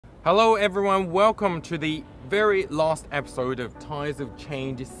Hello everyone, welcome to the very last episode of Tides of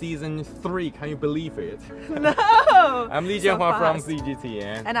Change Season 3. Can you believe it? No! I'm Li Jianhua from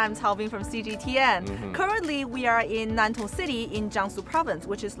CGTN. And I'm Taobing from CGTN. Currently, we are in Nantong City in Jiangsu Province,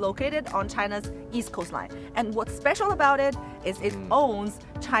 which is located on China's east coastline. And what's special about it is it owns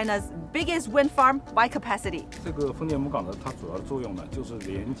China's biggest wind farm by capacity. 这个风电母港的它主要的作用呢，就是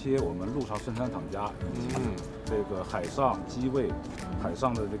连接我们陆上生产厂家以及这个海上机位、海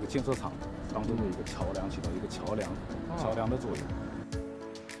上的这个建设厂当中的一个桥梁，起到一个桥梁的作用。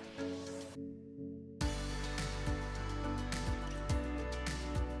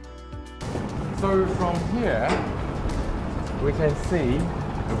 So from here, we can see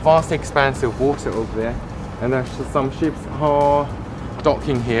a vast expanse of water over there, and there's some ships are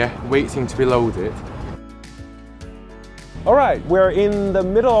docking here, waiting to be loaded. All right, we're in the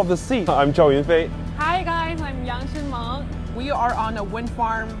middle of the sea. I'm Zhao Yunfei. Hi guys, I'm Yang Chenmeng. We are on a wind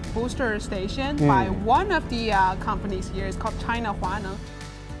farm booster station by one of the companies here. It's called China Huaneng.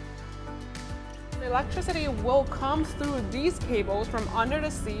 The electricity will come through these cables from under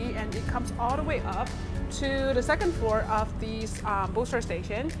the sea, and it comes all the way up to the second floor of these booster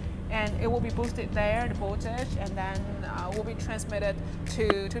station, and it will be boosted there, the voltage, and then will be transmitted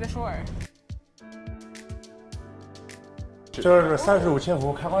to the shore. 这是35千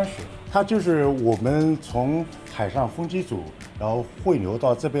伏开关水，它就是我们从海上风机组，然后汇流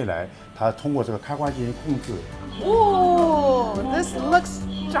到这边来，它通过这个开关进行控制。 Ooh, this looks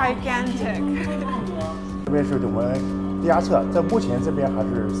gigantic. 这边是我们低压侧，在目前这边还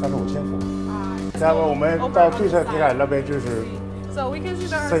是35千伏。然后我们到对侧可以看那边就是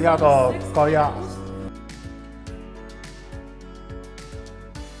升压到高压。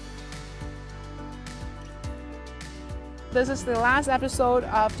 This is the last episode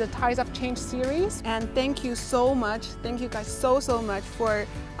of the Tides of Change series, and thank you so much. Thank you guys so much for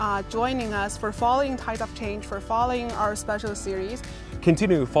joining us, for following Tides of Change, for following our special series.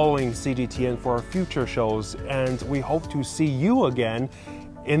 Continue following CGTN for our future shows, and we hope to see you again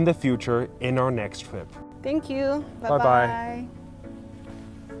in the future in our next trip. Thank you. Bye-bye. Bye-bye.